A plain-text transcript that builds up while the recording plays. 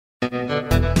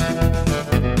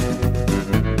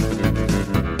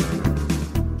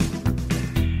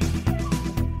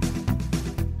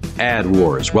Ad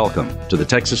Wars. Welcome to the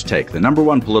Texas Take, the number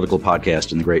one political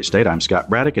podcast in the great state. I'm Scott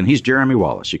Braddock, and he's Jeremy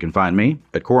Wallace. You can find me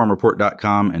at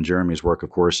quorumreport.com, and Jeremy's work, of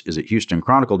course, is at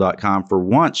HoustonChronicle.com. For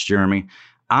once, Jeremy,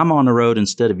 I'm on the road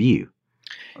instead of you.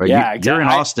 Right? Yeah, You're in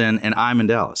Austin, and I'm in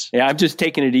Dallas. Yeah, I'm just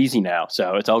taking it easy now,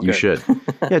 so it's all good. You should.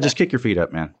 Yeah, just kick your feet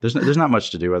up, man. There's not much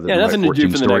to do other than nothing 14 to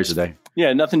do for stories the next, a day.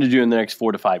 Yeah, nothing to do in the next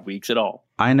 4 to 5 weeks at all.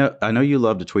 I know you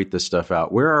love to tweet this stuff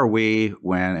out. Where are we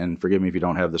when, and forgive me if you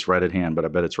don't have this right at hand, but I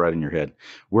bet it's right in your head.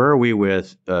 Where are we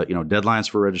with, deadlines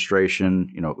for registration?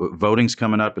 Voting's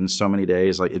coming up in so many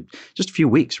days, just a few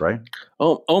weeks, right?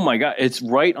 Oh my God. It's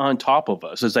right on top of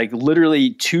us. It's like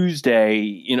literally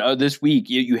Tuesday, this week,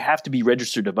 you have to be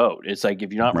registered to vote. It's like,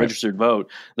 if you're not registered to vote,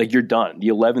 like you're done. The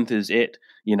 11th is it.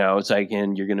 It's like,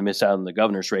 and you're going to miss out on the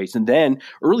governor's race. And then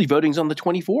early voting's on the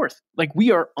 24th. Like, we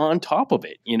are on top of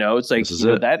it. It's like,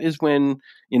 that is when,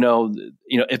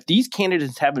 if these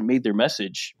candidates haven't made their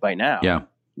message by now,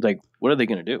 like, what are they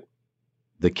going to do?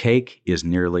 The cake is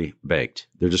nearly baked.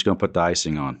 They're just going to put the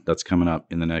icing on. That's coming up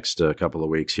in the next couple of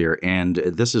weeks here. And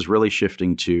this is really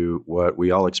shifting to what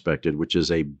we all expected, which is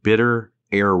a bitter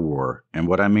air war. And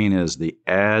what I mean is the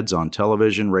ads on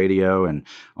television, radio, and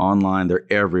online, they're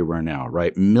everywhere now,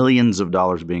 right? Millions of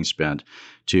dollars being spent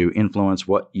to influence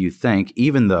what you think,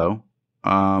 even though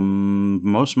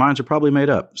most minds are probably made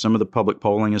up. Some of the public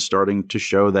polling is starting to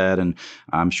show that, and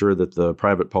I'm sure that the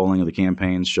private polling of the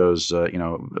campaigns shows,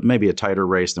 maybe a tighter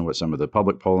race than what some of the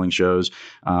public polling shows.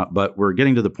 But we're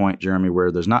getting to the point, Jeremy,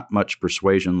 where there's not much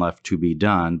persuasion left to be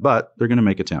done, but they're going to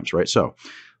make attempts, right? So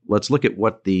let's look at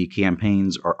what the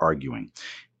campaigns are arguing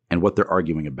and what they're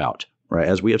arguing about, right?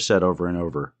 As we have said over and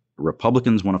over,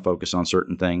 Republicans want to focus on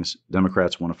certain things.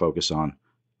 Democrats want to focus on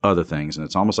other things. And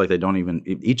it's almost like they don't even,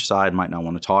 each side might not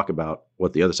want to talk about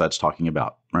what the other side's talking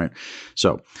about, right?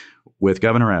 So with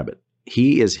Governor Abbott,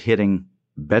 he is hitting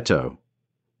Beto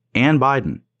and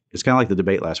Biden. It's kind of like the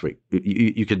debate last week.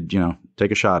 You could,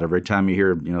 take a shot every time you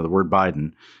hear, the word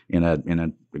Biden in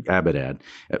an Abbott ad.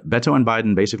 Beto and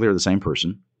Biden basically are the same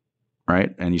person,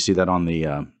 right? And you see that on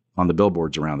the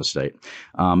billboards around the state.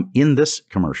 In this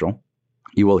commercial,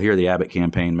 you will hear the Abbott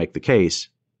campaign make the case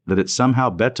that it's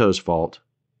somehow Beto's fault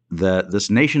that this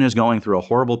nation is going through a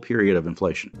horrible period of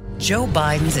inflation. Joe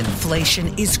Biden's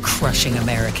inflation is crushing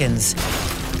Americans.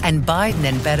 And Biden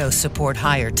and Beto support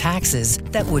higher taxes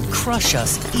that would crush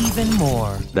us even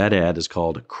more. That ad is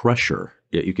called Crusher.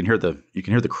 You can hear the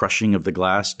crushing of the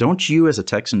glass. Don't you as a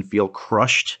Texan feel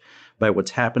crushed by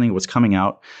what's happening, what's coming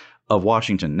out of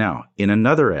Washington? Now, in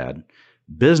another ad,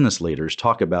 business leaders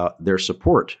talk about their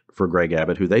support for Greg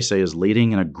Abbott, who they say is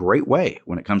leading in a great way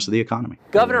when it comes to the economy.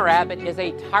 Governor Abbott is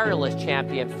a tireless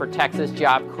champion for Texas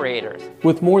job creators.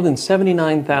 With more than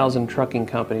 79,000 trucking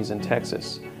companies in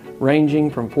Texas,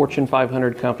 ranging from Fortune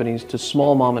 500 companies to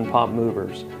small mom-and-pop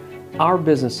movers, our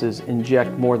businesses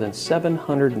inject more than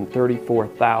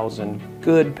 734,000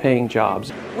 good-paying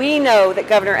jobs. We know that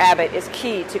Governor Abbott is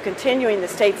key to continuing the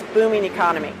state's booming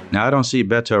economy. Now, I don't see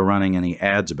Beto running any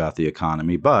ads about the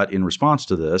economy, but in response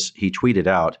to this, he tweeted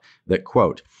out that,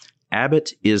 quote,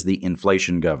 Abbott is the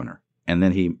inflation governor. And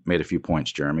then he made a few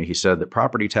points, Jeremy. He said that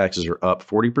property taxes are up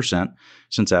 40%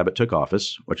 since Abbott took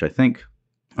office, which I think,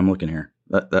 I'm looking here,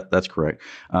 that's correct.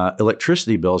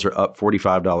 Electricity bills are up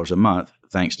 $45 a month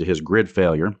thanks to his grid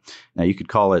failure. Now, you could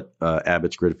call it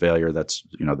Abbott's grid failure. That's,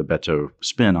 the Beto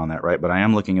spin on that, right? But I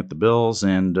am looking at the bills,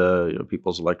 and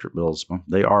people's electric bills, well,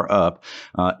 they are up.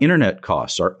 Internet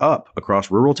costs are up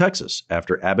across rural Texas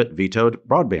after Abbott vetoed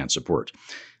broadband support.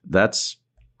 That's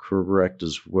correct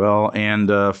as well.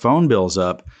 And phone bills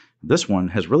up. This one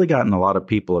has really gotten a lot of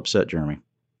people upset, Jeremy.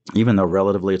 Even though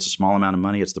relatively it's a small amount of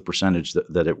money, it's the percentage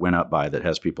that it went up by that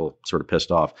has people sort of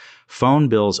pissed off. Phone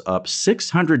bills up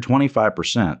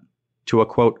 625% to a,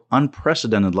 quote,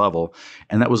 unprecedented level.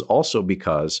 And that was also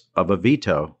because of a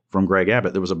veto from Greg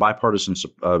Abbott. There was a bipartisan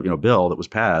bill that was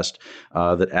passed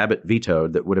that Abbott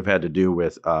vetoed that would have had to do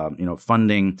with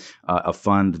funding a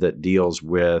fund that deals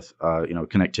with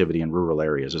connectivity in rural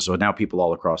areas. And so now people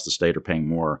all across the state are paying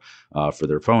more for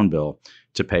their phone bill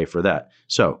to pay for that.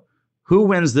 So who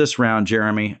wins this round,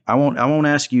 Jeremy? I won't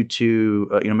ask you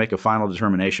to make a final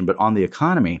determination, but on the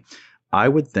economy, I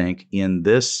would think in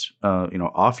this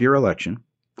off-year election,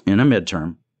 in a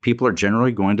midterm, people are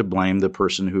generally going to blame the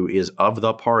person who is of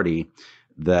the party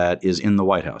that is in the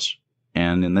White House,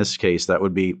 and in this case, that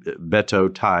would be Beto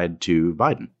tied to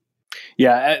Biden.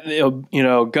 Yeah,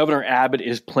 Governor Abbott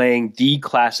is playing the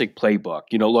classic playbook.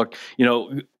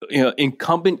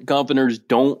 Incumbent governors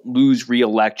don't lose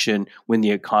re-election when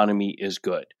the economy is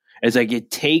good. It's like it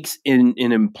takes an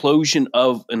implosion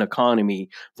of an economy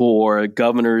for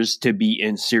governors to be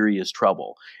in serious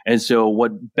trouble. And so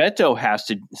what Beto has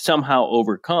to somehow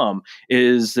overcome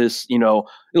is this,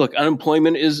 look,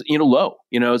 unemployment is, low.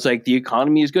 It's like the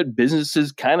economy is good. Business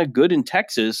is kind of good in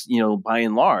Texas, by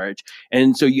and large.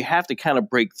 And so you have to kind of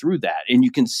break through that. And you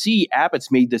can see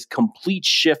Abbott's made this complete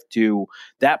shift to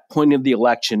that point of the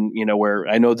election, where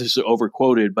I know this is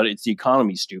overquoted, but it's the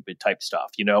economy stupid type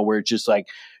stuff, where it's just like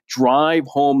drive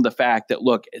home the fact that,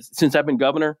 look, since I've been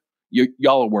governor,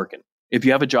 y'all are working. If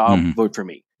you have a job, vote for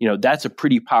me. That's a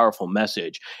pretty powerful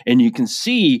message. And you can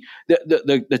see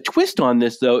the twist on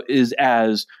this, though, is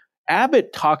as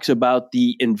Abbott talks about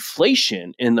the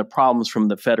inflation and the problems from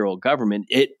the federal government,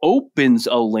 it opens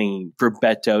a lane for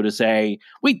Beto to say,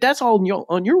 wait, that's all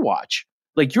on your watch.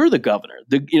 Like, you're the governor,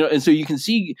 and so you can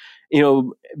see,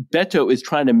 Beto is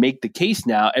trying to make the case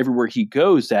now everywhere he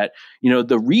goes that,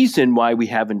 the reason why we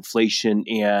have inflation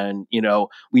and,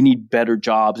 we need better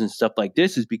jobs and stuff like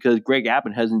this is because Greg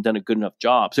Abbott hasn't done a good enough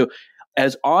job. So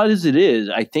as odd as it is,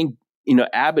 I think,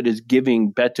 Abbott is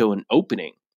giving Beto an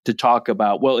opening to talk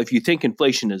about, well, if you think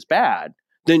inflation is bad,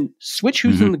 then switch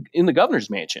who's in the governor's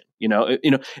mansion.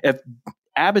 If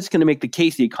Abbott's going to make the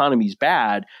case the economy's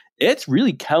bad, it's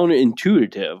really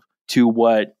counterintuitive to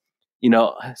what,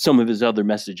 some of his other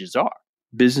messages are.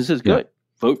 Business is good.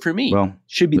 Yeah. Vote for me. Well,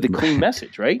 should be the clean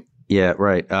message, right? Yeah,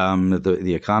 right.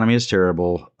 The economy is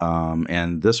terrible.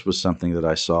 And this was something that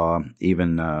I saw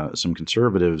even some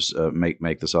conservatives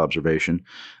make this observation.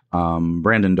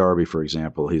 Brandon Darby, for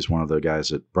example, he's one of the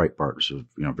guys at Breitbart, which is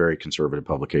a very conservative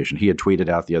publication. He had tweeted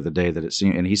out the other day that it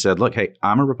seemed, and he said, look, hey,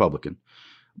 I'm a Republican,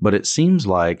 but it seems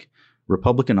like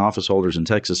Republican office holders in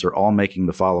Texas are all making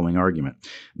the following argument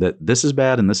that this is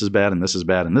bad and this is bad and this is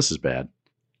bad and this is bad,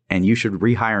 and you should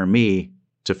rehire me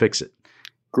to fix it.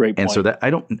 Great point. And so that I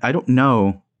don't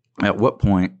know at what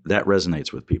point that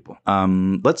resonates with people.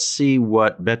 Let's see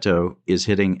what Beto is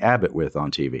hitting Abbott with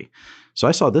on TV. So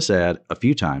I saw this ad a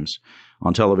few times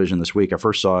on television this week. I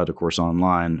first saw it, of course,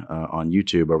 online on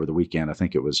YouTube over the weekend. I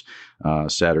think it was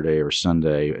Saturday or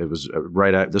Sunday. It was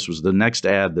this was the next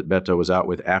ad that Beto was out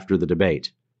with after the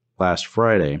debate last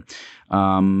Friday.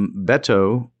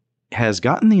 Beto has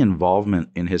gotten the involvement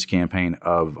in his campaign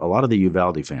of a lot of the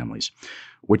Uvalde families,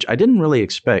 which I didn't really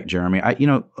expect, Jeremy.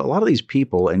 A lot of these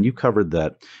people, and you covered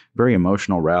that very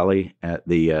emotional rally at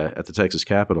the Texas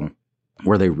Capitol,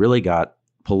 where they really got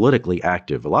politically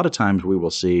active. A lot of times we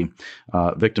will see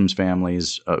victims'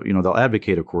 families, they'll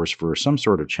advocate, of course, for some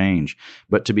sort of change,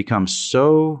 but to become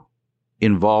so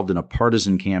involved in a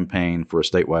partisan campaign for a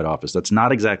statewide office, that's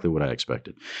not exactly what I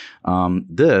expected. And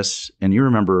you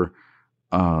remember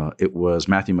it was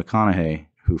Matthew McConaughey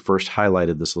who first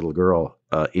highlighted this little girl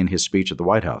in his speech at the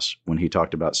White House when he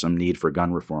talked about some need for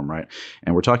gun reform, right?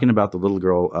 And we're talking about the little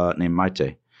girl named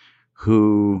Maite,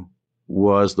 who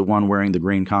was the one wearing the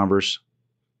green Converse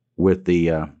with the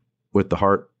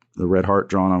heart, the red heart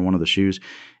drawn on one of the shoes.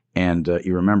 And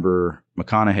you remember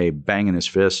McConaughey banging his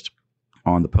fist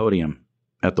on the podium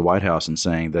at the White House and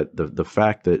saying that the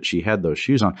fact that she had those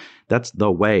shoes on, that's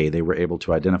the way they were able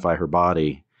to identify her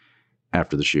body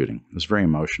after the shooting. It was very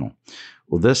emotional.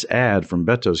 Well, this ad from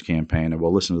Beto's campaign, and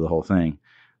we'll listen to the whole thing,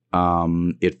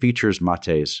 it features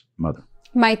Mate's mother.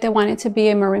 Maite wanted to be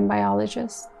a marine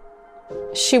biologist.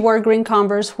 She wore green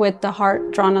Converse with the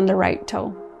heart drawn on the right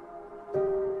toe.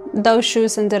 Those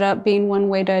shoes ended up being one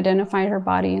way to identify her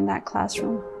body in that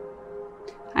classroom.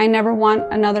 I never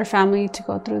want another family to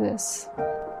go through this.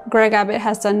 Greg Abbott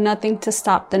has done nothing to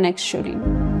stop the next shooting.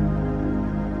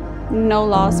 No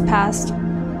laws passed.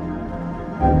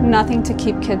 Nothing to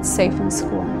keep kids safe in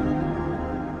school.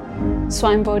 So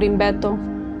I'm voting Beto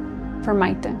for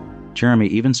Maite. Jeremy,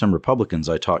 even some Republicans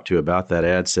I talked to about that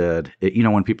ad said,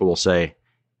 when people will say,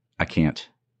 I can't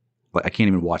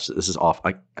even watch it. This is off.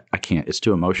 I can't. It's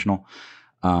too emotional.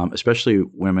 Especially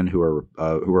women who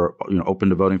are open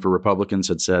to voting for Republicans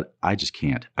had said, I just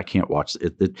can't. I can't watch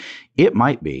it. It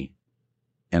might be,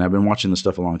 and I've been watching this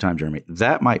stuff a long time, Jeremy,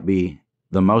 that might be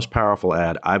the most powerful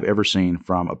ad I've ever seen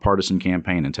from a partisan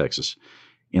campaign in Texas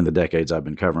in the decades I've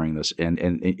been covering this.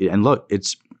 And look,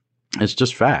 it's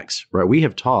just facts, right? We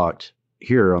have talked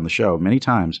here on the show many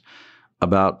times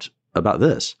about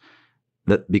this,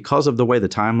 that because of the way the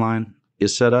timeline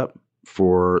is set up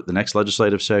for the next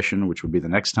legislative session, which would be the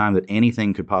next time that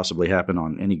anything could possibly happen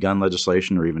on any gun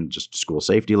legislation or even just school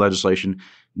safety legislation,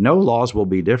 no laws will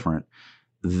be different.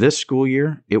 This school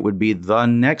year, it would be the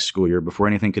next school year before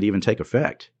anything could even take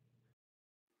effect.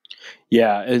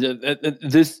 Yeah,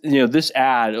 this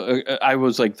ad, I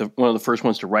was like one of the first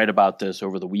ones to write about this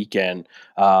over the weekend,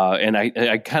 and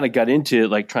I kind of got into it,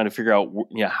 like trying to figure out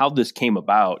how this came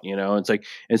about. It's like,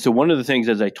 and so one of the things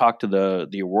as I talked to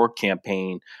the O'Rourke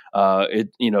campaign,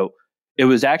 it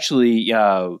was actually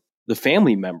the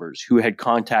family members who had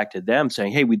contacted them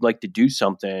saying, "Hey, we'd like to do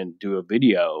something, do a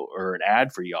video or an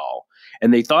ad for y'all."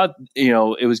 And they thought,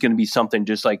 it was going to be something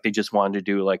just like they just wanted to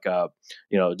do like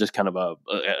just kind of a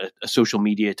social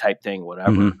media type thing,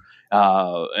 whatever.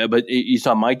 Mm-hmm. But you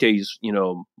saw Maite's,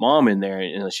 mom in there,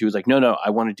 and she was like, no, I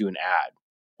want to do an ad.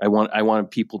 I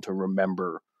want people to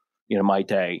remember,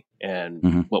 Maite and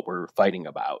mm-hmm. what we're fighting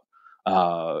about.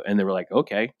 And they were like,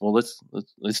 okay, well,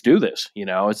 let's do this.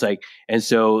 It's like, and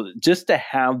so just to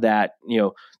have that,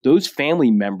 those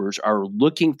family members are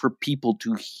looking for people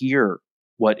to hear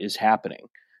what is happening.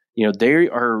 They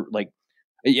are like,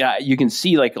 you can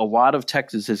see like a lot of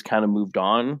Texas has kind of moved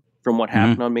on from what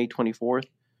happened mm-hmm. on May 24th,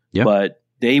 yep. But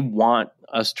they want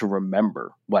us to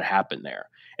remember what happened there.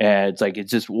 And it's like, it's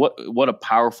just what a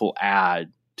powerful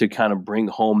ad to kind of bring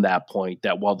home that point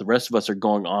that while the rest of us are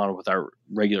going on with our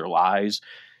regular lives,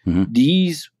 mm-hmm.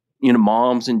 these,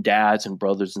 moms and dads and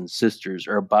brothers and sisters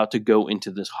are about to go into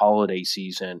this holiday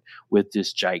season with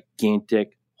this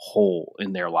gigantic hole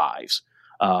in their lives.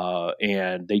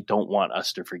 And they don't want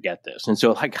us to forget this. And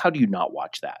so, like, how do you not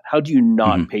watch that? How do you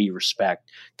not mm-hmm. pay your respect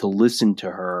to listen to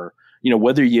her?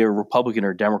 Whether you're Republican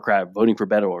or Democrat voting for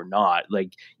Beto or not,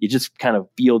 like, you just kind of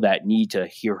feel that need to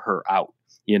hear her out.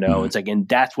 Mm-hmm. It's like, and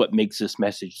that's what makes this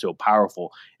message so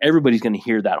powerful. Everybody's going to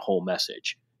hear that whole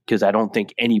message, because I don't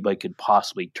think anybody could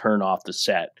possibly turn off the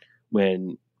set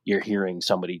when you're hearing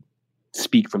somebody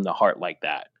speak from the heart like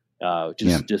that.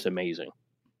 Just amazing.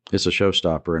 It's a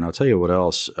showstopper. And I'll tell you what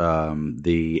else.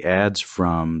 The ads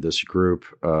from this group,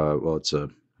 I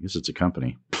guess it's a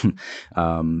company.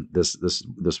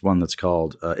 This one that's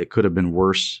called It Could Have Been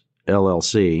Worse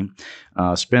LLC,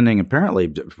 spending apparently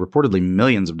reportedly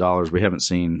millions of dollars. We haven't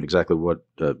seen exactly what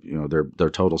their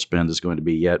total spend is going to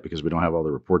be yet, because we don't have all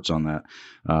the reports on that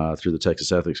through the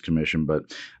Texas Ethics Commission.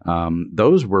 But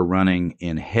those were running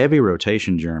in heavy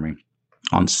rotation, Jeremy,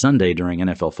 on Sunday during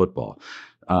NFL football.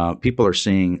 People are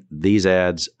seeing these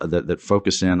ads that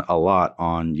focus in a lot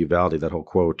on Uvalde. That whole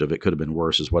quote of "it could have been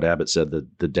worse" is what Abbott said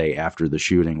the day after the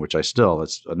shooting, which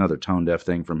it's another tone deaf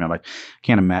thing from him. I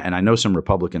can't imagine. And I know some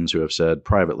Republicans who have said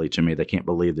privately to me they can't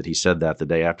believe that he said that the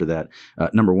day after that.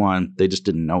 Number one, they just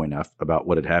didn't know enough about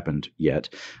what had happened yet.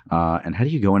 And how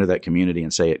do you go into that community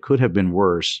and say it could have been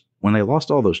worse when they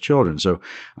lost all those children? So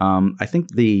I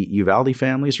think the Uvalde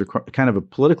families are kind of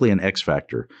politically an X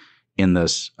factor in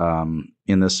this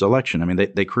election. I mean,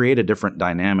 they create a different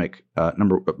dynamic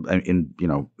in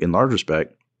large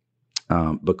respect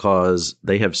because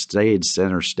they have stayed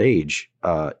center stage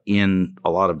in a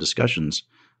lot of discussions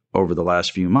over the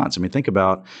last few months. I mean, think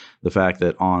about the fact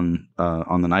that on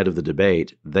the night of the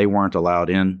debate, they weren't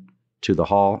allowed in to the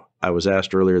hall. I was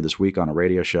asked earlier this week on a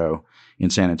radio show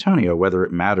in San Antonio whether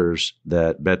it matters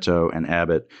that Beto and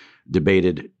Abbott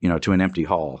debated, to an empty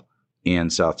hall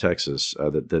in South Texas,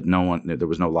 there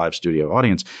was no live studio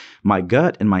audience. My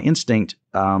gut and my instinct,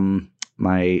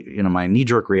 my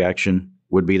knee-jerk reaction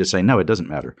would be to say, no, it doesn't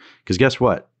matter. Because guess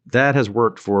what? That has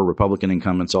worked for Republican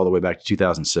incumbents all the way back to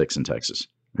 2006 in Texas.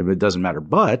 It doesn't matter.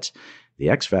 But the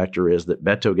X factor is that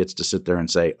Beto gets to sit there and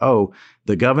say, oh,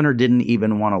 the governor didn't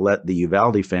even want to let the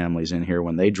Uvalde families in here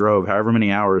when they drove however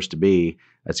many hours to be.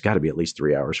 It's got to be at least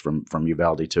 3 hours from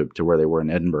Uvalde to where they were in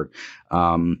Edinburgh.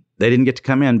 They didn't get to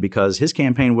come in because his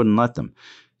campaign wouldn't let them.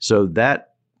 So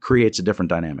that creates a different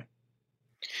dynamic.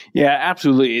 Yeah,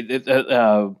 absolutely.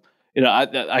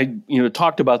 I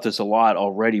talked about this a lot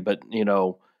already, but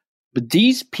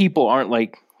these people aren't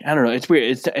like, I don't know. It's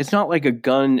weird. It's not like a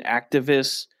gun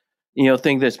activist,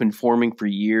 thing that's been forming for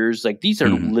years. Like, these are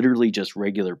mm-hmm. literally just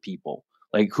regular people,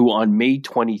 like, who on May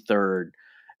 23rd.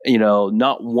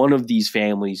 Not one of these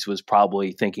families was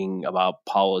probably thinking about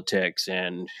politics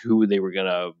and who they were going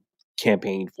to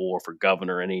campaign for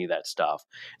governor, any of that stuff.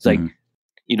 It's mm-hmm. like,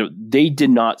 they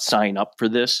did not sign up for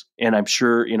this. And I'm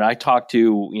sure, I talked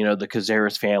to, the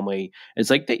Cazares family. It's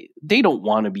like, they don't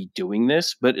want to be doing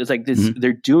this, but it's like this, mm-hmm.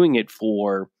 they're doing it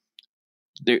for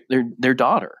their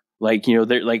daughter. Like,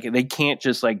 they're like, they can't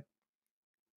just like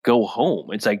go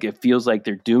home. It's like, it feels like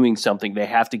they're doing something. They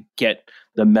have to get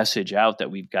the message out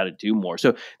that we've got to do more.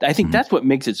 So I think mm-hmm. that's what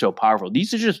makes it so powerful.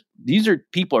 These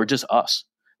people are just us.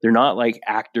 They're not like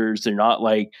actors. They're not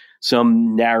like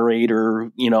some narrator,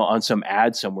 on some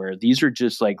ad somewhere. These are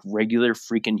just like regular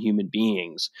freaking human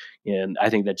beings. And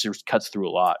I think that just cuts through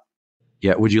a lot.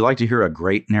 Yeah. Would you like to hear a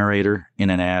great narrator in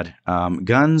an ad?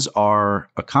 Guns are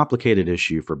a complicated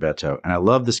issue for Beto, and I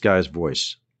love this guy's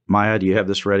voice. Maya, do you have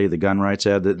this ready? The gun rights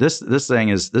ad. This thing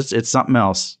is this. It's something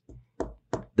else.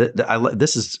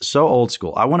 This is so old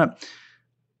school.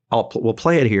 We'll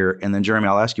play it here, and then Jeremy,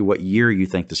 I'll ask you what year you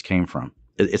think this came from.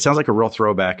 It sounds like a real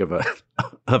throwback of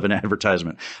an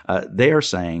advertisement. They are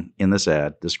saying in this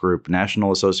ad, this group,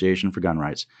 National Association for Gun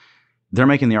Rights, they're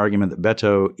making the argument that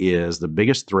Beto is the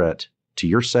biggest threat to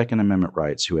your Second Amendment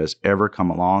rights who has ever come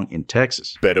along in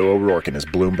Texas. Beto O'Rourke and his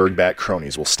Bloomberg-backed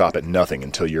cronies will stop at nothing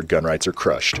until your gun rights are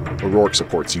crushed. O'Rourke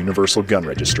supports universal gun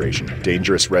registration,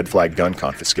 dangerous red flag gun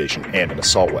confiscation, and an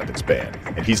assault weapons ban.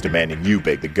 And he's demanding you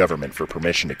beg the government for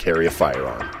permission to carry a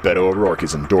firearm. Beto O'Rourke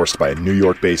is endorsed by a New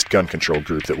York-based gun control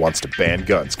group that wants to ban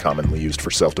guns commonly used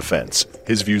for self-defense.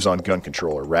 His views on gun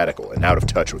control are radical and out of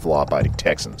touch with law-abiding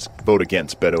Texans. Vote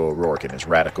against Beto O'Rourke and his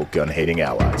radical gun-hating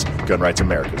allies. Gun Rights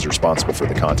America is responsible for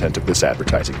the content of this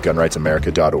advertising.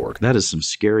 GunRightsAmerica.org. That is some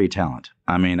scary talent.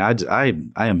 I mean, I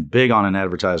am big on an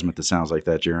advertisement that sounds like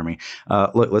that, Jeremy.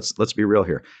 Look, let's be real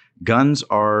here. Guns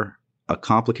are a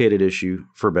complicated issue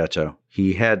for Beto.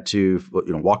 He had to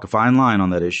walk a fine line on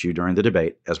that issue during the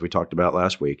debate, as we talked about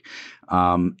last week.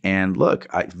 And look,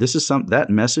 this is that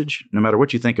message. No matter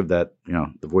what you think of that,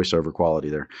 the voiceover quality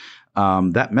there,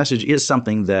 that message is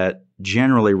something that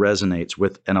generally resonates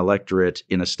with an electorate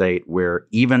in a state where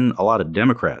even a lot of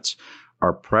Democrats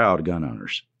are proud gun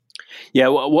owners. Yeah,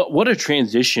 what a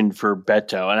transition for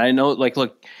Beto. And I know,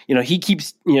 look, he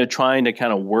keeps, trying to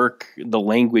kind of work the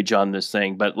language on this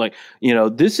thing. But,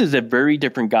 this is a very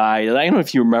different guy. I don't know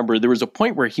if you remember, there was a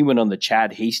point where he went on the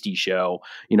Chad Hasty show,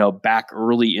 back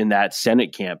early in that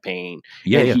Senate campaign.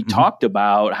 And he talked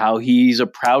about how he's a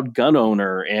proud gun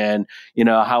owner and,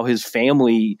 how his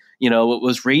family,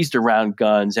 was raised around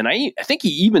guns. And I think he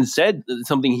even said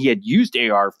something, he had used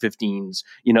AR-15s,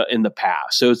 in the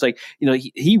past. So it's like,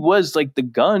 he was like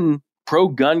the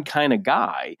pro-gun kind of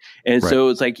guy. And so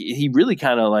it's like he really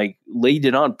kind of laid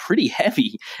it on pretty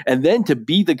heavy. And then to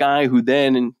be the guy who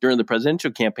then during the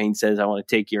presidential campaign says, I want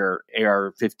to take your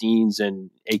AR-15s and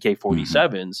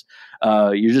AK-47s,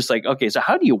 you're just like, okay, so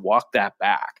how do you walk that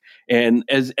back? And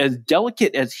as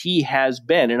delicate as he has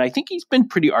been, and I think he's been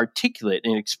pretty articulate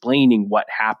in explaining what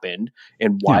happened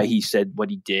and why he said what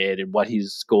he did and what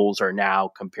his goals are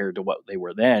now compared to what they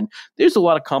were then, there's a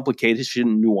lot of complication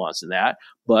and nuance in that.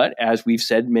 But as we've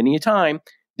said many a time,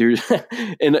 there's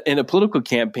in a political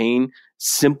campaign,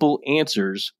 simple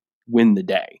answers win the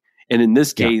day. And in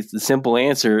this case, the simple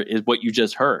answer is what you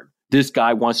just heard. This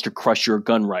guy wants to crush your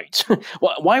gun rights.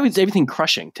 Why was everything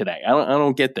crushing today? I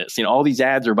don't get this. All these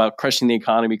ads are about crushing the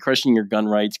economy, crushing your gun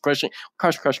rights, crush.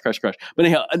 But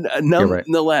anyhow,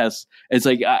 nonetheless, it's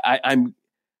like I'm,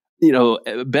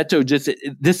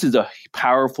 Beto this is a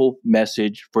powerful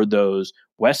message for those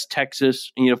West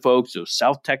Texas, folks, those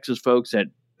South Texas folks that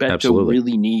Beto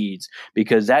really needs,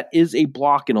 because that is a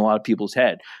block in a lot of people's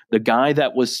head. The guy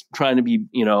that was trying to be,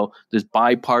 this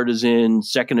bipartisan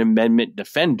Second Amendment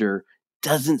defender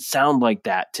doesn't sound like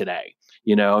that today.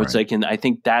 It's like, and I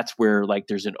think that's where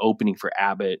there's an opening for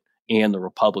Abbott and the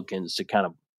Republicans to kind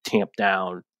of tamp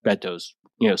down Beto's,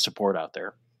 support out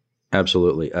there.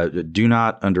 Absolutely. Do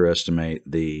not underestimate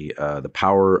the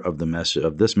power of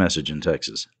this message in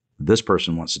Texas. This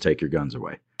person wants to take your guns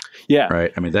away. Yeah.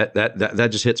 Right. I mean, that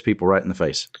just hits people right in the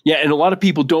face. Yeah. And a lot of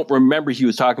people don't remember he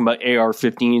was talking about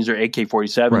AR-15s or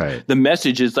AK-47s. Right. The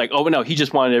message is like, oh, no, he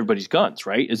just wanted everybody's guns.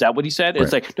 Right. Is that what he said? Right.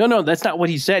 It's like, no, that's not what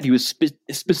he said. He was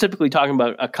specifically talking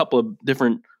about a couple of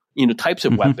different, types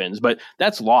of weapons, but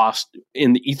that's lost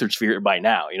in the ether sphere by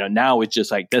now. Now it's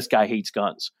just like, this guy hates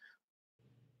guns.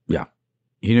 Yeah.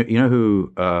 You know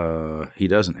who he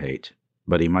doesn't hate,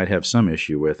 but he might have some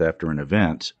issue with after an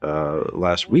event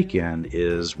last weekend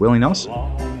is Willie Nelson.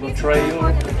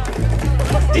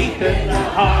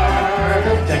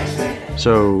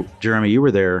 So, Jeremy, you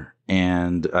were there,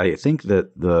 and I think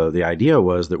that the idea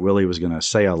was that Willie was going to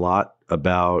say a lot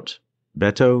about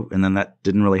Beto, and then that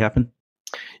didn't really happen.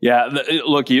 Yeah,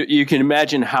 look, you can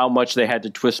imagine how much they had to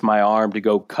twist my arm to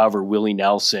go cover Willie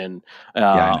Nelson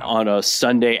on a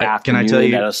Sunday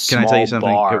afternoon at a small bar. Can I tell you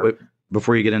something?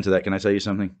 Before you get into that, can I tell you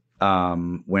something?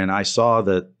 When I saw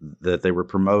that they were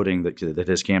promoting, that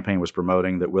his campaign was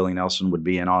promoting that Willie Nelson would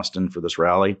be in Austin for this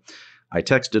rally, I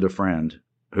texted a friend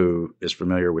who is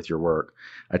familiar with your work.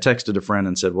 I texted a friend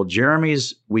and said, well,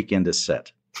 Jeremy's weekend is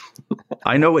set.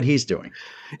 I know what he's doing.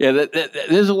 Yeah,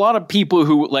 there's a lot of people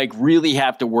who like really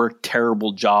have to work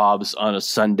terrible jobs on a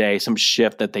Sunday, some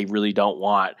shift that they really don't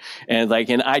want, and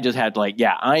I just had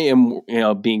I am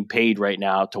being paid right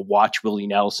now to watch Willie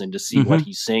Nelson to see what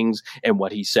he sings and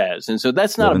what he says, and so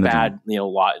that's not a bad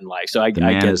lot in life. So I get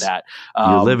that.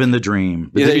 You're living the dream.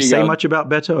 But did he say much about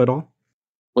Beto at all?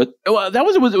 Well, that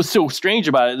was what was so strange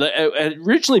about it. It had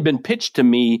originally been pitched to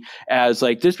me as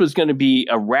this was going to be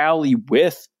a rally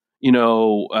with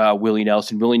Willie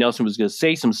Nelson. Willie Nelson was going to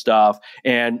say some stuff,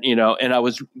 and I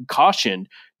was cautioned,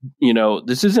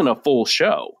 this isn't a full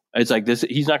show. It's like this.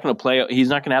 He's not going to play. He's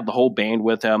not going to have the whole band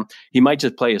with him. He might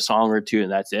just play a song or two, and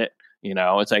that's it.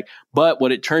 It's but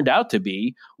what it turned out to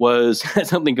be was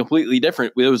something completely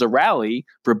different. It was a rally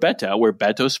for Beto where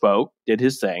Beto spoke, did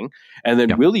his thing, and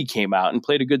then Willie came out and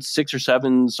played a good 6 or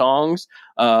 7 songs.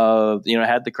 Had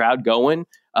the crowd going.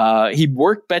 He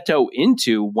worked Beto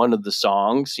into one of the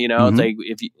songs. It's like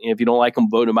if you don't like him,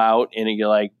 vote him out, and you're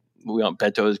like, we want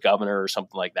Beto as governor or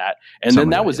something like that. And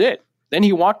then that was it. Then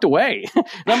he walked away. And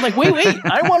I'm like, wait,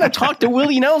 I want to talk to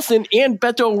Willie Nelson and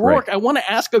Beto O'Rourke. Right. I want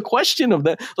to ask a question of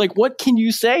them. What can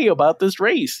you say about this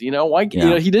race? Why,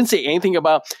 he didn't say anything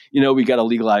about, we got to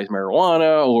legalize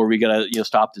marijuana or we got to,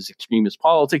 stop this extremist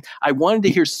politics. I wanted to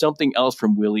hear something else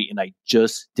from Willie, and I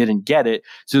just didn't get it.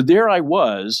 So there I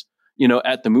was,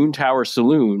 at the Moon Tower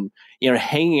Saloon,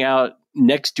 hanging out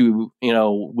next to,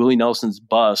 Willie Nelson's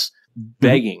bus,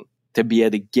 begging to be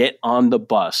able to get on the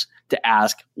bus to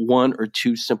ask 1 or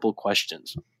 2 simple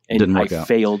questions. And I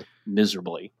failed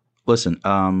miserably. Listen,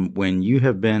 when you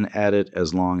have been at it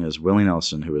as long as Willie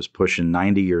Nelson, who is pushing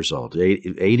 90 years old,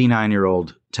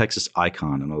 89-year-old Texas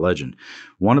icon and a legend,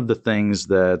 one of the things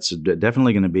that's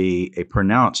definitely going to be a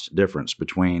pronounced difference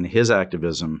between his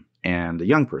activism and a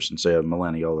young person, say a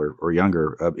millennial or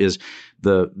younger, is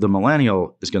the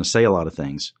millennial is going to say a lot of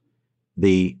things.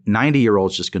 The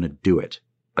 90-year-old is just going to do it.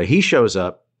 He shows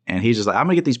up and he's just like, I'm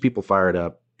going to get these people fired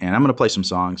up and I'm going to play some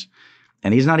songs.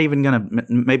 And he's not even going to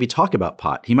maybe talk about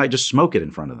pot. He might just smoke it in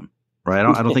front of them, right?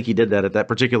 I don't think he did that at that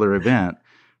particular event.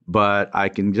 But I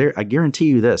guarantee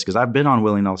you this, because I've been on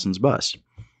Willie Nelson's bus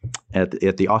at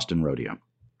the Austin Rodeo.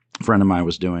 A friend of mine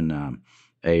was doing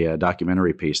a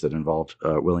documentary piece that involved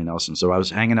Willie Nelson. So I was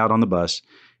hanging out on the bus.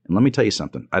 And let me tell you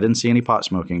something. I didn't see any pot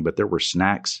smoking, but there were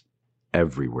snacks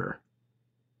everywhere.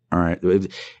 All right.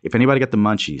 If anybody got the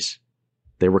munchies,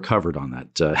 they were covered on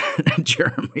that,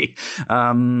 Jeremy.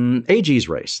 AG's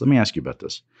race. Let me ask you about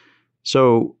this.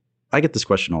 So I get this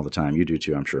question all the time. You do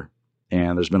too, I'm sure.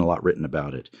 And there's been a lot written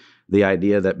about it. The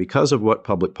idea that because of what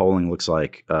public polling looks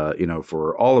like,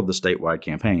 for all of the statewide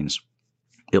campaigns,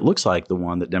 it looks like the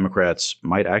one that Democrats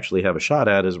might actually have a shot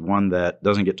at is one that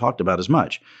doesn't get talked about as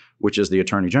much, which is the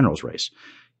Attorney General's race.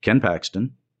 Ken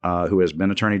Paxton, who has been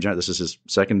Attorney General, this is his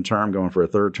second term, going for a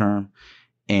third term.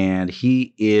 And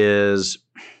he's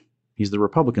the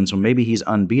Republican, so maybe he's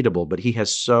unbeatable, but he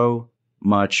has so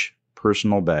much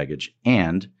personal baggage.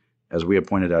 And as we have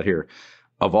pointed out here,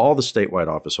 of all the statewide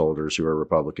office holders who are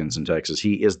Republicans in Texas,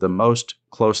 he is the most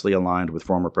closely aligned with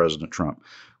former President Trump,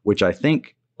 which I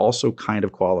think also kind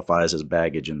of qualifies as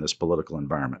baggage in this political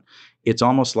environment. It's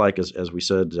almost like, as we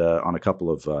said on a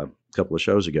couple of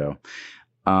shows ago,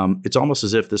 it's almost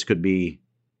as if this could be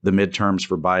the midterms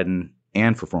for Biden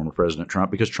and for former President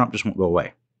Trump, because Trump just won't go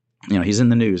away. He's in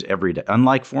the news every day.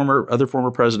 Unlike other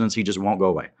former presidents, he just won't go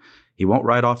away. He won't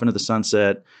ride off into the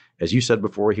sunset. As you said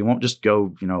before, he won't just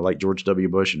go, like George W.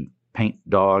 Bush and paint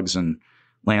dogs and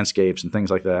landscapes and things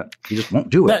like that. He just won't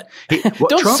do it.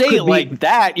 Don't Trump say it like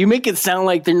that. You make it sound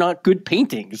like they're not good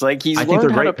paintings. Like I think they're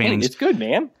great paintings. It's good,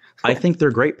 man. I think they're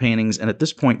great paintings. And at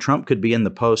this point, Trump could be in the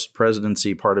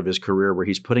post-presidency part of his career where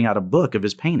he's putting out a book of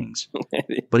his paintings.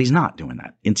 But he's not doing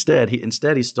that. Instead,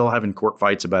 he's still having court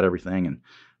fights about everything. And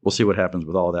we'll see what happens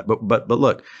with all that. But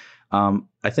look,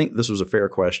 I think this was a fair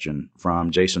question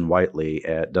from Jason Whiteley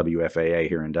at WFAA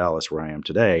here in Dallas, where I am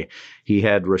today. He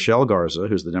had Rochelle Garza,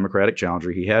 who's the Democratic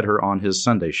challenger. He had her on his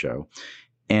Sunday show.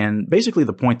 And basically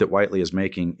the point that Whiteley is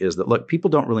making is that, look, people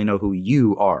don't really know who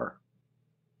you are,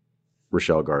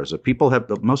 Rochelle Garza.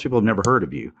 Most people have never heard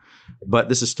of you, but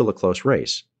this is still a close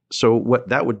race. So what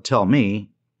that would tell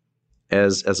me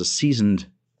as a seasoned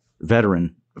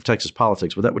veteran of Texas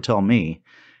politics, what that would tell me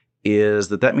is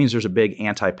that means there's a big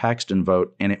anti-Paxton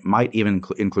vote, and it might even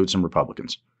include some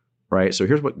Republicans, right? So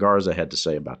here's what Garza had to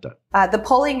say about that. The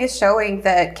polling is showing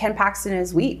that Ken Paxton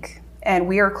is weak, and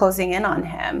we are closing in on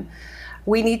him.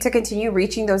 We need to continue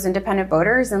reaching those independent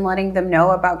voters and letting them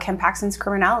know about Ken Paxton's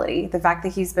criminality, the fact that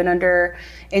he's been under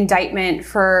indictment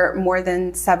for more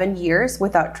than 7 years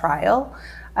without trial,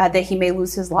 that he may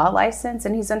lose his law license,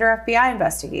 and he's under FBI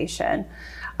investigation.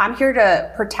 I'm here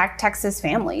to protect Texas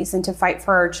families and to fight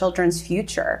for our children's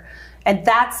future. And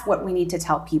that's what we need to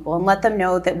tell people and let them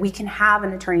know that we can have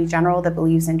an attorney general that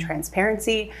believes in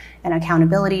transparency and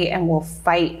accountability and will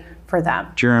fight for them.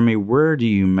 Jeremy, where do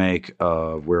you make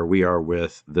where we are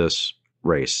with this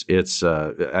race? It's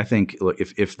I think, look,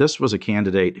 if this was a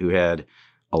candidate who had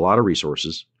a lot of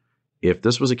resources, if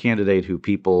this was a candidate who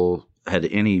people had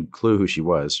any clue who she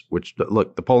was, which,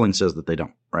 look, the polling says that they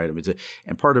don't, right? I mean,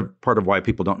 and part of why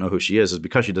people don't know who she is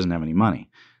because she doesn't have any money.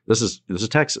 This is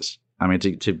Texas. I mean,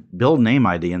 to build name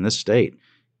ID in this state,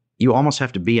 you almost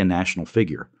have to be a national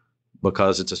figure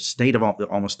because it's a state of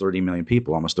almost 30 million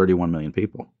people, almost 31 million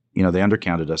people. You know, they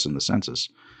undercounted us in the census,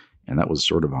 and that was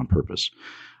sort of on purpose.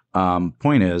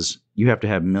 Point is, you have to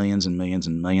have millions and millions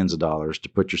and millions of dollars to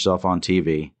put yourself on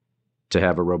TV, to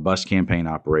have a robust campaign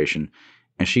operation,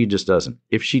 and she just doesn't.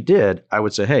 If she did, I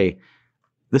would say, hey,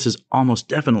 this is almost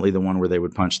definitely the one where they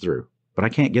would punch through. But I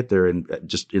can't get there in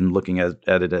looking at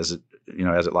it as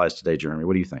it lies today, Jeremy.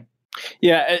 What do you think?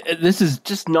 Yeah, this is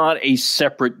just not a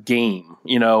separate game,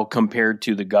 compared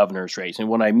to the governor's race. And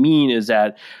what I mean is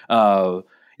that,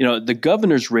 the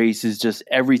governor's race is just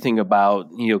everything about,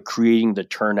 creating the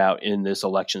turnout in this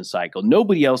election cycle.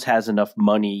 Nobody else has enough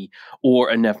money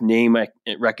or enough name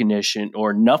recognition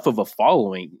or enough of a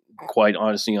following, quite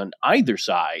honestly, on either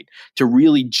side to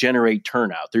really generate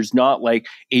turnout. There's not like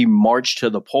a march to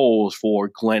the polls for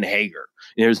Glenn Hager.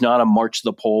 There's not a march to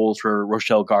the polls for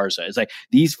Rochelle Garza. It's like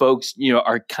these folks,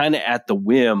 are kind of at the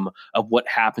whim of what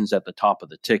happens at the top of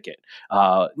the ticket.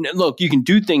 Look, you can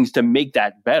do things to make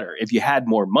that better. If you had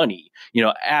more money,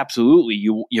 absolutely,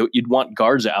 you'd want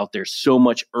Garza out there so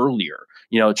much earlier,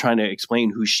 trying to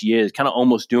explain who she is, kind of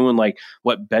almost doing like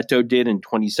what Beto did in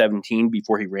 2017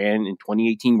 before he ran in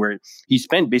 2018, where he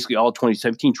spent basically all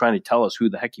 2017 trying to tell us who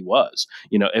the heck he was,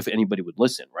 if anybody would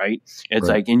listen, right? It's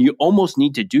right. And you almost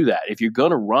need to do that. If you're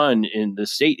going to run in the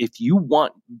state, if you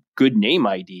want good name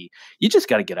ID, you just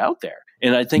got to get out there.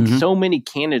 And I think so many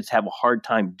candidates have a hard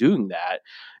time doing that.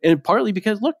 And partly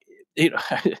because, look,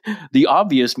 the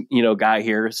obvious, guy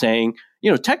here saying,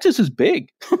 Texas is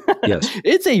big. Yes.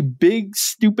 It's a big,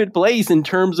 stupid place in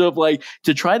terms of like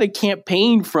to try to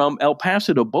campaign from El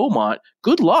Paso to Beaumont.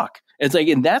 Good luck. It's like,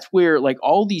 and that's where like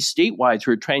all these statewide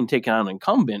who are trying to take on an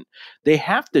incumbent, they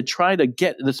have to try to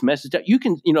get this message out. You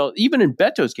can, even in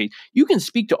Beto's case, you can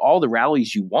speak to all the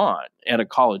rallies you want at a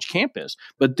college campus,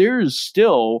 but there's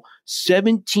still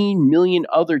 17 million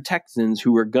other Texans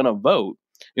who are going to vote,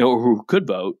 or who could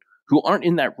vote, who aren't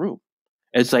in that room.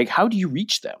 It's like, how do you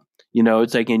reach them?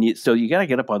 It's like, so you got to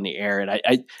get up on the air. And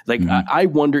I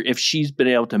wonder if she's been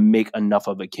able to make enough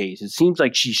of a case. It seems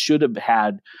like she should have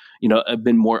had,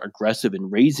 been more aggressive in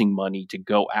raising money to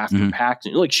go after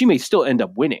Paxton. Like she may still end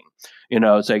up winning,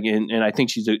 it's like, and I think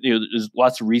she's, there's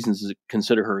lots of reasons to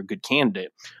consider her a good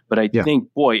candidate, but I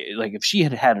think, boy, like if she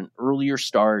had had an earlier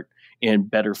start and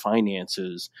better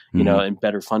finances, and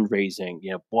better fundraising,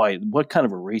 boy, what kind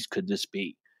of a race could this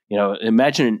be?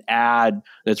 Imagine an ad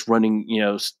that's running,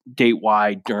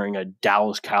 statewide during a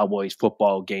Dallas Cowboys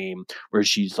football game where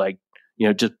she's like,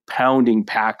 just pounding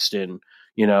Paxton,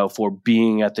 for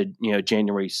being at the,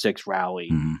 January 6th rally,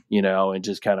 and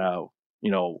just kind of,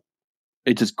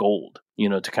 it's just gold,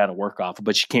 to kind of work off of.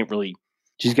 But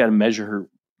she's got to measure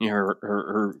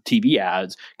her TV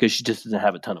ads because she just doesn't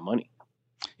have a ton of money.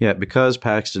 Yeah, because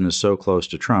Paxton is so close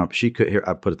to Trump, she could, here,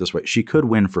 I put it this way, she could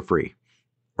win for free.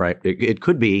 Right. It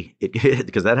could be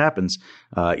because that happens.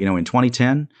 In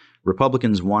 2010,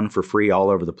 Republicans won for free all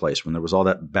over the place when there was all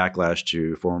that backlash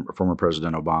to former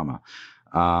President Obama.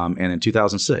 And in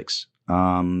 2006,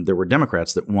 there were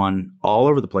Democrats that won all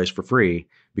over the place for free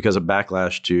because of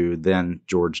backlash to then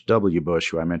George W. Bush,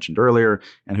 who I mentioned earlier,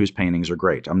 and whose paintings are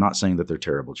great. I'm not saying that they're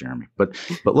terrible, Jeremy. But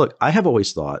look, I have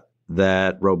always thought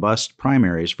that robust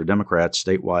primaries for Democrats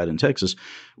statewide in Texas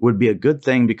would be a good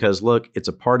thing because, look, it's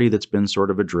a party that's been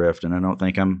sort of adrift, and I don't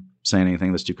think I'm saying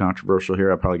anything that's too controversial here.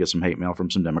 I'll probably get some hate mail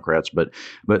from some Democrats, but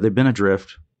they've been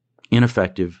adrift,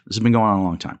 ineffective. This has been going on a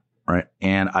long time, right?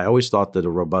 And I always thought that a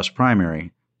robust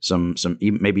primary, some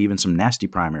maybe even some nasty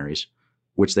primaries,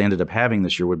 which they ended up having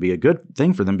this year, would be a good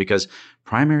thing for them because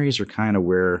primaries are kind of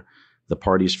where the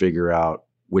parties figure out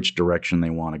which direction they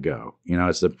want to go.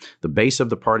 It's the base of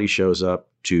the party shows up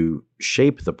to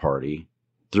shape the party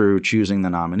through choosing the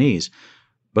nominees.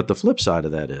 But the flip side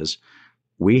of that is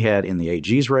we had in the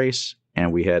AG's race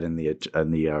and we had in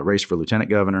the race for lieutenant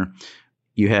governor,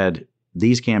 you had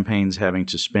these campaigns having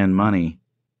to spend money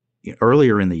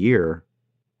earlier in the year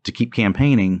to keep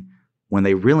campaigning when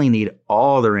they really need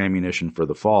all their ammunition for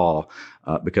the fall,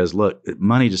 because look,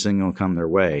 money just isn't going to come their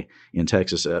way in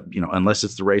Texas, unless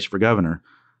it's the race for governor.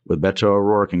 with Beto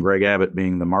O'Rourke and Greg Abbott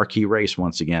being the marquee race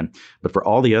once again. But for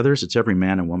all the others, it's every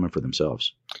man and woman for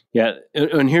themselves. Yeah.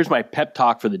 And here's my pep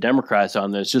talk for the Democrats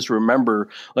on this. Just remember,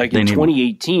 like in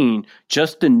 2018,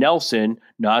 Justin Nelson,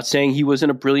 not saying he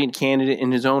wasn't a brilliant candidate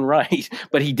in his own right,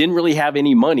 but he didn't really have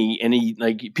any money and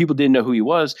people didn't know who he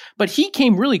was, but he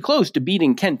came really close to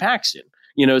beating Ken Paxton.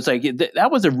 It's like that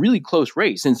was a really close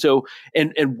race. And so,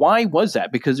 and why was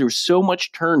that? Because there was so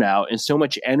much turnout and so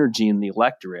much energy in the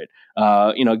electorate.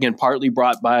 Again, partly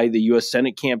brought by the U.S.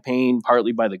 Senate campaign,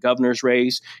 partly by the governor's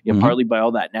race, partly by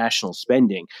all that national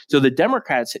spending. So the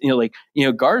Democrats,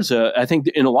 Garza, I think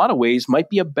in a lot of ways might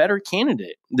be a better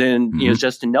candidate than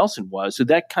Justin Nelson was. So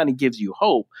that kind of gives you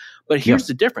hope. But here's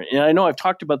the difference. And I know I've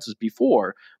talked about this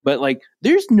before, but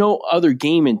there's no other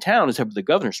game in town except for the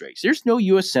governor's race. There's no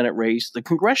U.S. Senate race. The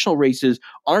congressional races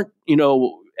aren't,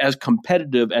 as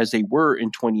competitive as they were in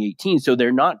 2018. So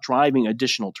they're not driving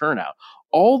additional turnout.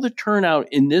 All the turnout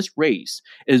in this race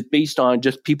is based on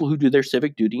just people who do their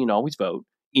civic duty and always vote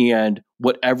and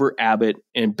whatever Abbott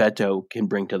and Beto can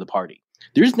bring to the party.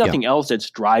 There's nothing else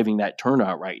that's driving that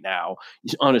turnout right now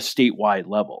on a statewide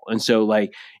level. And so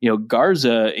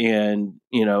Garza and,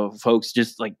 folks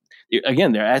just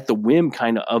again, they're at the whim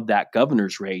kind of that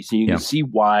governor's race. And you can see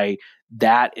why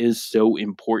that is so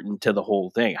important to the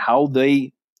whole thing. How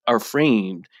they are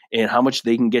framed and how much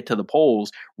they can get to the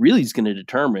polls really is going to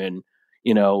determine,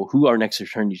 who our next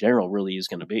attorney general really is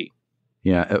going to be.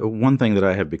 Yeah, one thing that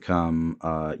I have become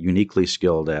uniquely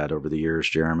skilled at over the years,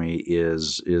 Jeremy,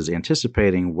 is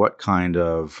anticipating what kind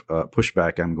of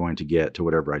pushback I'm going to get to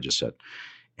whatever I just said.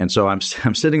 And so I'm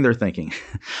sitting there thinking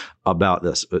about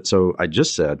this. So I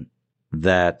just said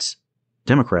that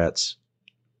Democrats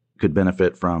could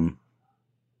benefit from,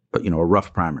 a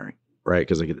rough primary, right?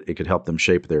 Because it could help them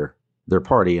shape their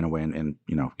party in a way and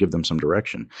give them some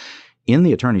direction. In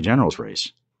the attorney general's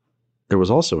race, there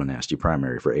was also a nasty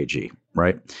primary for AG,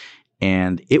 right?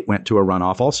 And it went to a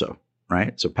runoff also,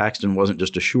 right? So Paxton wasn't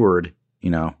just assured,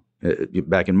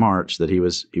 back in March that he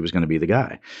was going to be the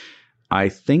guy. I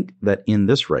think that in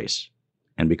this race,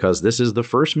 and because this is the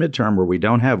first midterm where we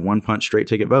don't have one-punch straight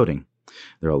ticket voting,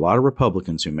 there are a lot of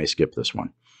Republicans who may skip this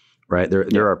one, right?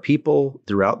 There are people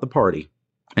throughout the party,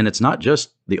 and it's not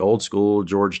just the old school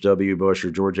George W. Bush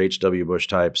or George H.W. Bush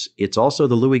types. It's also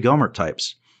the Louis Gohmert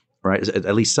types, right?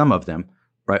 At least some of them,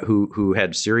 right? Who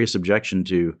had serious objection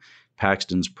to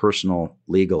Paxton's personal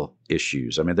legal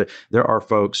issues. I mean, there are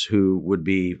folks who would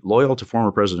be loyal to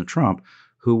former President Trump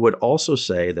who would also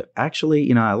say that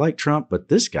actually, I like Trump, but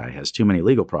this guy has too many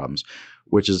legal problems,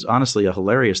 which is honestly a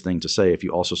hilarious thing to say if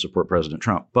you also support President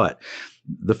Trump. But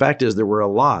the fact is there were a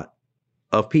lot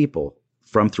of people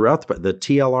from throughout the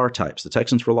TLR types, the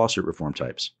Texans for Lawsuit Reform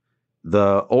types,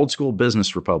 the old school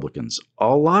business Republicans,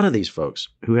 a lot of these folks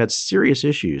who had serious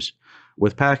issues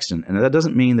with Paxton. And that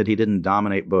doesn't mean that he didn't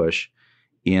dominate Bush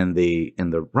in the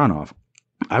runoff.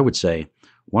 I would say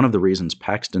one of the reasons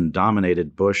Paxton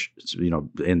dominated Bush,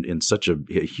 in such a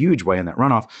huge way in that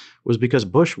runoff was because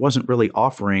Bush wasn't really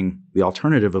offering the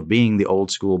alternative of being the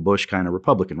old school Bush kind of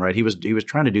Republican, right? He was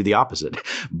trying to do the opposite.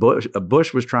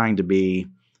 Bush was trying to be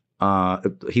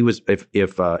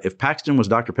if Paxton was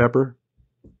Dr. Pepper,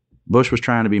 Bush was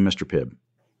trying to be Mr. Pibb,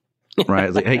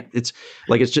 right? It's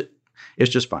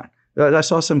just fine. I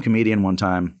saw some comedian one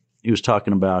time. He was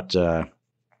talking about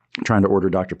trying to order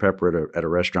Dr. Pepper at a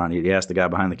restaurant. He asked the guy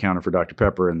behind the counter for Dr.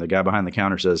 Pepper, and the guy behind the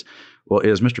counter says, "Well,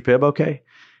 is Mr. Pibb okay?"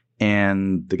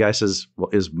 And the guy says, "Well,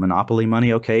 is Monopoly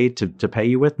money okay to pay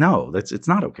you with?" "No, it's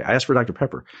not okay. I asked for Dr.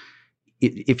 Pepper."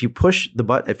 If you push the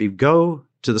button, if you go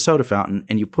to the soda fountain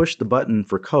and you push the button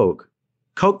for Coke,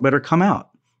 Coke better come out,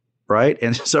 right?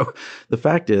 And so the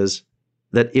fact is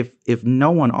that if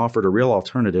no one offered a real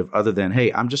alternative other than,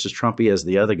 hey, I'm just as Trumpy as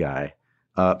the other guy,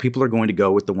 people are going to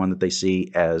go with the one that they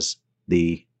see as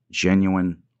the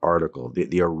genuine article,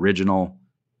 the original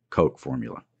Coke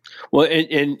formula. Well,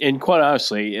 and quite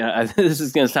honestly, this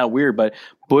is going to sound weird, but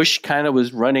Bush kind of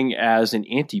was running as an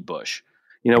anti-Bush.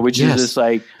 Which is just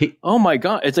like, oh my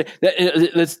God! It's like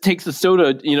let's take the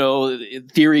soda,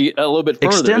 theory a little bit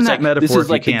further. Extend that metaphor. This is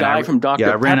like the guy from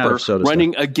Dr. Pepper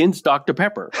running against Dr.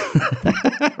 Pepper.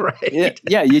 Right?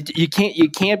 Yeah. You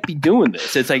can't be doing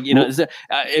this. It's like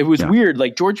it was weird.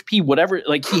 Like George P. Whatever.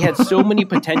 Like he had so many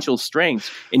potential strengths,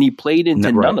 and he played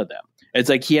into none of them. It's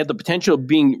like he had the potential of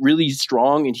being really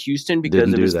strong in Houston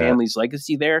because of his family's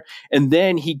legacy there. And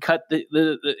then he cut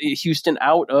the Houston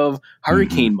out of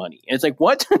hurricane money. And it's like,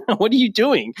 what? What are you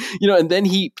doing? And then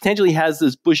he potentially has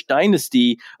this Bush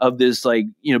dynasty of this like,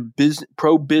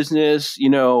 pro-business,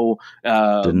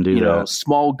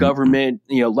 small government,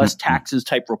 less taxes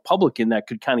type Republican that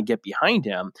could kind of get behind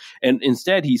him. And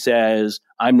instead he says,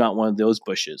 I'm not one of those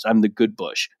Bushes. I'm the good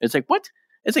Bush. It's like, what?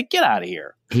 It's like, get out of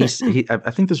here.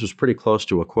 I think this was pretty close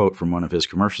to a quote from one of his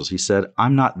commercials. He said,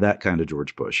 I'm not that kind of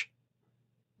George Bush.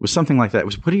 It was something like that. It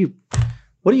was, what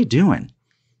are you doing?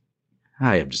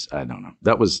 I don't know.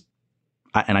 That was,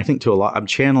 and I think I'm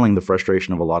channeling the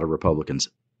frustration of a lot of Republicans.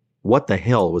 What the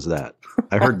hell was that?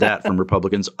 I heard that from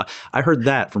Republicans. I heard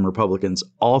that from Republicans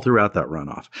all throughout that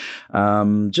runoff.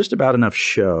 Just about enough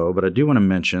show, but I do want to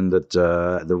mention that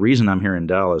the reason I'm here in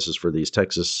Dallas is for these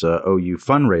Texas OU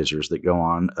fundraisers that go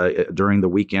on during the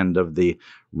weekend of the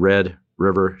Red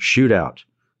River Shootout.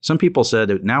 Some people said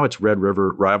that now it's Red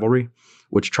River Rivalry,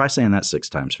 which try saying that 6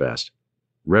 times fast.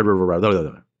 Red River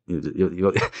Rivalry.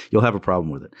 You'll have a problem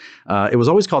with it. It was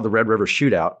always called the Red River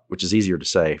Shootout, which is easier to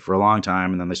say, for a long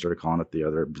time, and then they started calling it the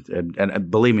other.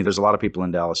 And believe me, there's a lot of people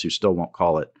in Dallas who still won't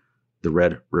call it the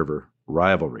Red River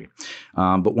Rivalry.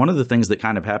 But one of the things that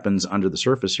kind of happens under the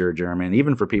surface here, Jeremy, and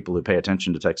even for people who pay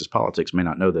attention to Texas politics may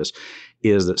not know this,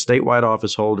 is that statewide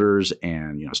office holders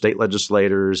and state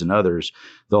legislators and others,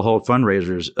 they'll hold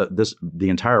fundraisers the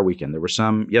entire weekend. There were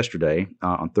some yesterday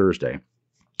on Thursday.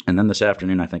 And then this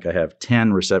afternoon, I think I have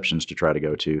 10 receptions to try to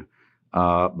go to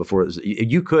before.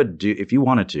 You could do, if you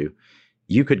wanted to,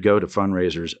 you could go to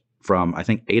fundraisers from, I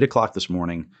think, 8 o'clock this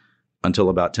morning until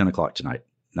about 10 o'clock tonight.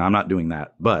 Now, I'm not doing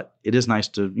that, but it is nice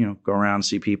to, go around and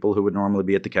see people who would normally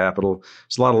be at the Capitol.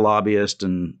 It's a lot of lobbyists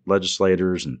and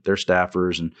legislators and their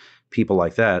staffers and people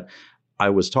like that. I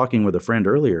was talking with a friend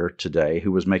earlier today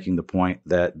who was making the point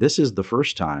that this is the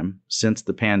first time since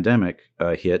the pandemic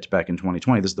hit back in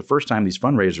 2020. This is the first time these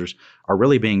fundraisers are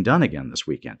really being done again this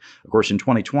weekend. Of course, in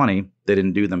 2020, they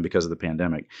didn't do them because of the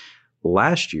pandemic.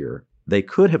 Last year, they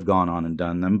could have gone on and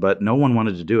done them, but no one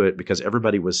wanted to do it because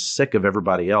everybody was sick of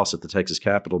everybody else at the Texas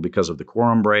Capitol because of the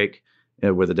quorum break,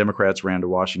 where the Democrats ran to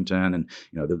Washington, and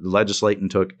the legislating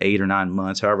took 8 or 9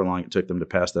 months, however long it took them to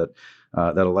pass that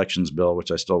elections bill,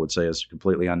 which I still would say is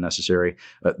completely unnecessary.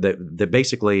 That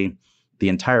basically the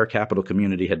entire Capitol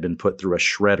community had been put through a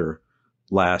shredder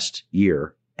last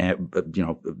year, at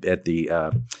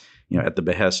the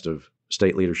behest of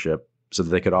state leadership, so that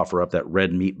they could offer up that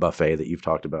red meat buffet that you've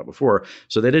talked about before.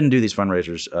 So they didn't do these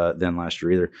fundraisers then last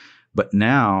year either, but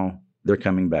now they're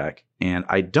coming back. And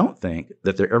I don't think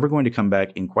that they're ever going to come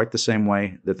back in quite the same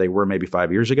way that they were maybe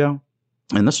 5 years ago.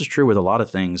 And this is true with a lot of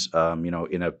things,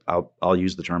 I'll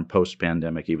use the term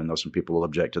post-pandemic, even though some people will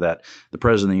object to that. The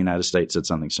president of the United States said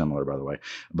something similar, by the way.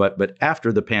 But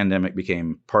after the pandemic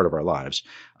became part of our lives,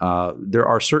 there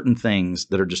are certain things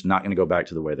that are just not going to go back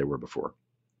to the way they were before.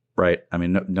 Right. I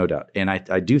mean, no doubt. And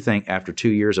I do think after 2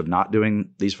 years of not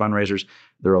doing these fundraisers,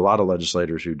 there are a lot of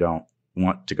legislators who don't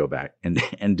want to go back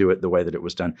and do it the way that it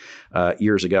was done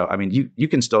years ago. I mean, you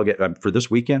can still get for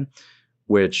this weekend,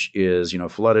 which is,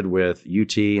 flooded with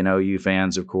UT and OU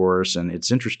fans, of course. And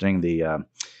it's interesting. The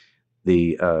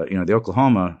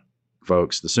Oklahoma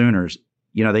folks, the Sooners,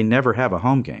 they never have a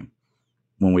home game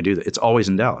when we do that. It's always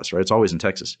in Dallas, right? It's always in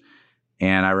Texas.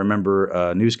 And I remember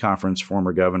a news conference,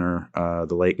 former governor,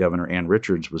 the late Governor Ann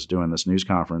Richards was doing this news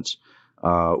conference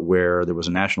where there was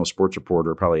a national sports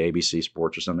reporter, probably ABC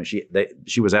Sports or something.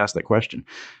 She was asked that question,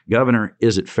 Governor,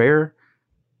 is it fair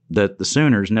that the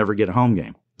Sooners never get a home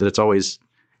game, that it's always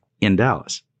in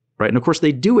Dallas, right? And of course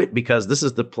they do it because this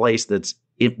is the place that's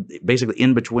basically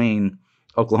in between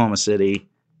Oklahoma City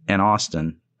and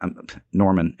Austin,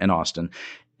 Norman and Austin,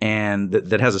 and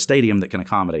that has a stadium that can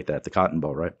accommodate that, the Cotton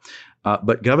Bowl, right?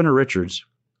 But Governor Richards,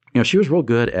 she was real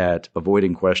good at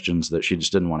avoiding questions that she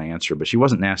just didn't want to answer, but she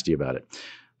wasn't nasty about it.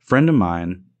 Friend of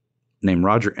mine named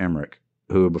Roger Emmerich,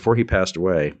 who before he passed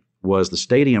away was the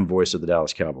stadium voice of the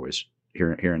Dallas Cowboys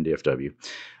here in DFW.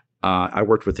 I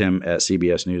worked with him at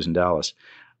CBS News in Dallas.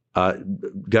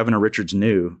 Governor Richards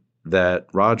knew that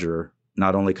Roger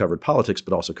not only covered politics,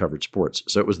 but also covered sports.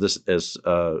 So it was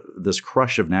this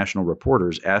crush of national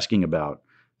reporters asking about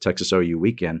Texas OU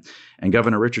weekend. And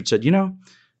Governor Richards said, I'm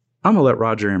going to let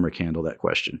Roger Emmerich handle that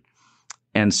question.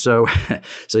 And so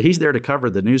he's there to cover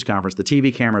the news conference. The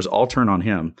TV cameras all turn on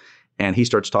him. And he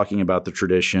starts talking about the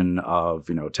tradition of,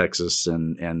 Texas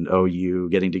and OU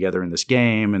getting together in this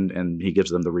game. And he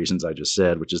gives them the reasons I just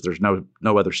said, which is there's no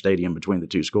other stadium between the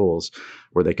two schools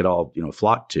where they could all,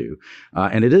 flock to.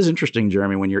 And it is interesting,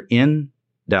 Jeremy, when you're in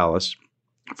Dallas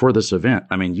for this event,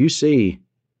 I mean, you see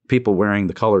people wearing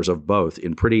the colors of both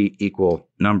in pretty equal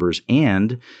numbers.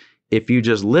 And if you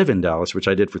just live in Dallas, which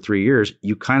I did for 3 years,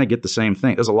 you kind of get the same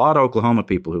thing. There's a lot of Oklahoma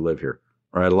people who live here,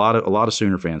 right? A lot of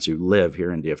Sooner fans who live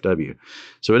here in DFW.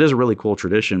 So it is a really cool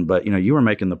tradition. But, you were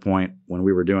making the point when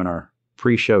we were doing our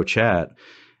pre-show chat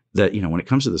that, when it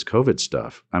comes to this COVID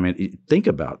stuff, I mean, think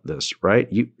about this, right?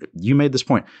 You made this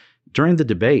point during the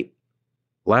debate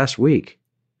last week.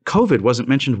 COVID wasn't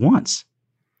mentioned once.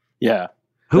 Yeah.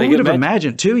 Who would have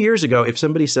imagined 2 years ago if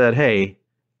somebody said, hey,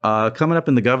 coming up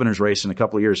in the governor's race in a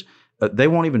couple of years, they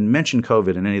won't even mention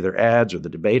COVID in any of their ads or the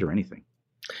debate or anything.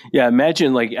 Yeah,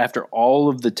 imagine after all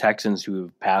of the Texans who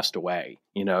have passed away,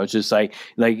 it's just like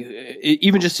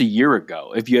even just a year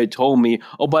ago, if you had told me,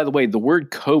 oh, by the way, the word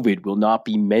COVID will not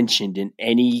be mentioned in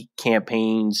any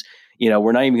campaigns.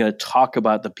 We're not even going to talk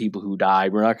about the people who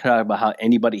died. We're not going to talk about how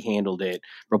anybody handled it,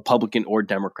 Republican or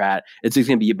Democrat. It's just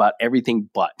going to be about everything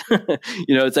but.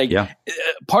 It's like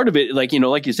part of it, like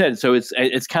you said. So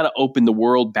it's kind of opened the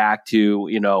world back to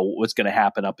what's going to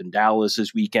happen up in Dallas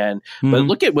this weekend. Mm-hmm. But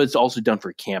look at what's also done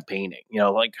for campaigning.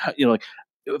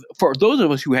 For those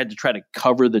of us who had to try to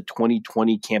cover the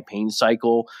 2020 campaign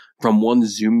cycle from one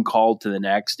Zoom call to the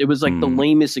next, it was like the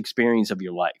lamest experience of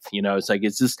your life.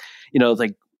 It's just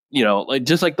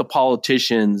just like the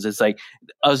politicians, it's like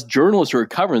us journalists who are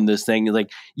covering this thing, like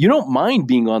you don't mind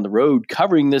being on the road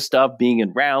covering this stuff, being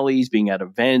in rallies, being at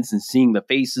events and seeing the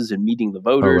faces and meeting the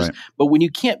voters. Right. But when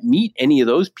you can't meet any of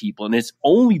those people and it's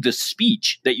only the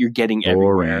speech that you're getting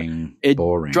everywhere, it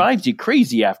drives you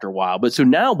crazy after a while. But so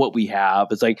now what we have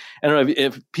is I don't know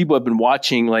if people have been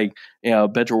watching,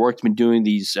 Beto O'Rourke's been doing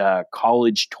these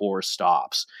college tour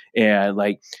stops, and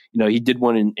he did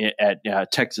one at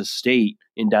Texas State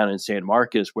down in San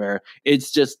Marcos, where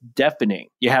it's just deafening.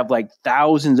 You have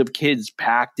thousands of kids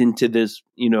packed into this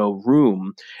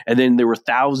room, and then there were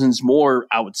thousands more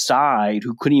outside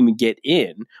who couldn't even get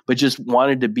in, but just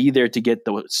wanted to be there to get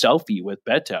the selfie with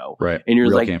Beto. Right, and you're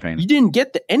real like, campaign. You didn't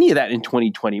get any of that in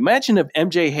 2020. Imagine if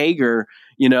MJ Hager,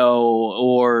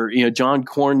 or John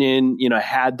Cornyn,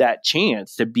 had that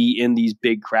chance to be in these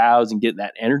big crowds and get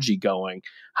that energy going.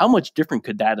 How much different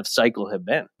could that cycle have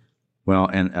been? Well,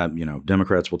 and,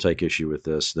 Democrats will take issue with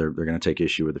this. They're going to take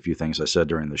issue with a few things I said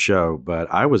during the show.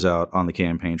 But I was out on the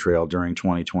campaign trail during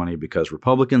 2020 because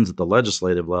Republicans at the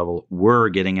legislative level were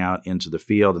getting out into the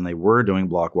field and they were doing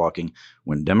block walking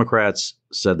when Democrats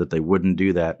said that they wouldn't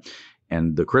do that.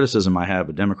 And the criticism I have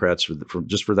of Democrats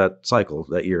for that cycle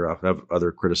that year, I'll have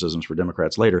other criticisms for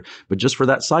Democrats later, but just for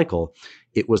that cycle,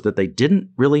 it was that they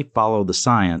didn't really follow the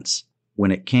science when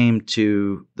it came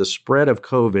to the spread of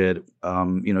COVID,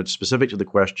 specific to the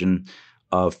question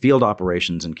of field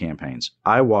operations and campaigns.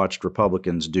 I watched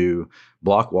Republicans do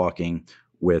block walking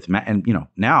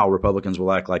now Republicans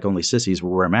will act like only sissies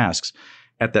will wear masks.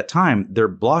 At that time,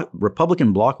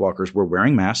 Republican block walkers were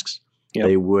wearing masks. Yep.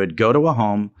 They would go to a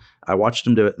home. I watched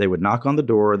them do it. They would knock on the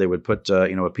door. They would put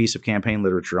a piece of campaign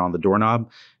literature on the doorknob,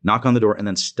 knock on the door, and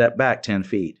then step back 10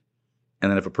 feet.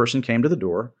 And then if a person came to the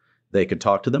door, they could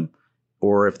talk to them.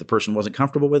 Or if the person wasn't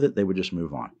comfortable with it, they would just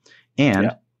move on.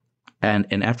 And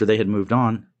after they had moved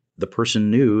on, the person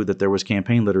knew that there was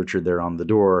campaign literature there on the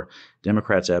door.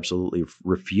 Democrats absolutely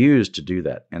refused to do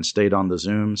that and stayed on the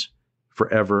Zooms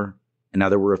forever. And now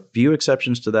there were a few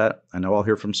exceptions to that. I know I'll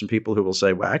hear from some people who will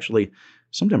say, well, actually,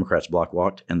 some Democrats block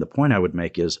walked. And the point I would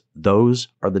make is those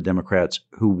are the Democrats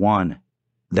who won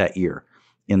that year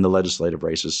in the legislative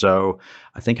races. So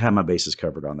I think I have my bases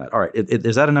covered on that. All right.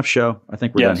 Is that enough show? I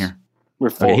think we're done here. We're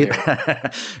full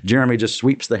here. Jeremy just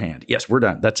sweeps the hand. Yes, we're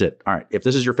done. That's it. All right. If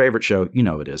this is your favorite show,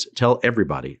 it is. Tell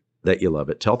everybody that you love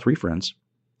it. Tell 3 friends.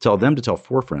 Tell them to tell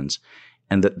 4 friends.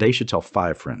 And that they should tell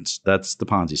 5 friends. That's the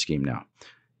Ponzi scheme now.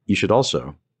 You should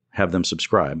also have them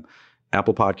subscribe.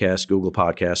 Apple Podcasts, Google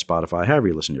Podcasts, Spotify, however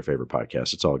you listen to your favorite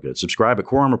podcasts. It's all good. Subscribe at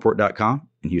quorumreport.com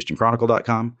and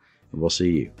HoustonChronicle.com. And we'll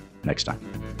see you next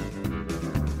time.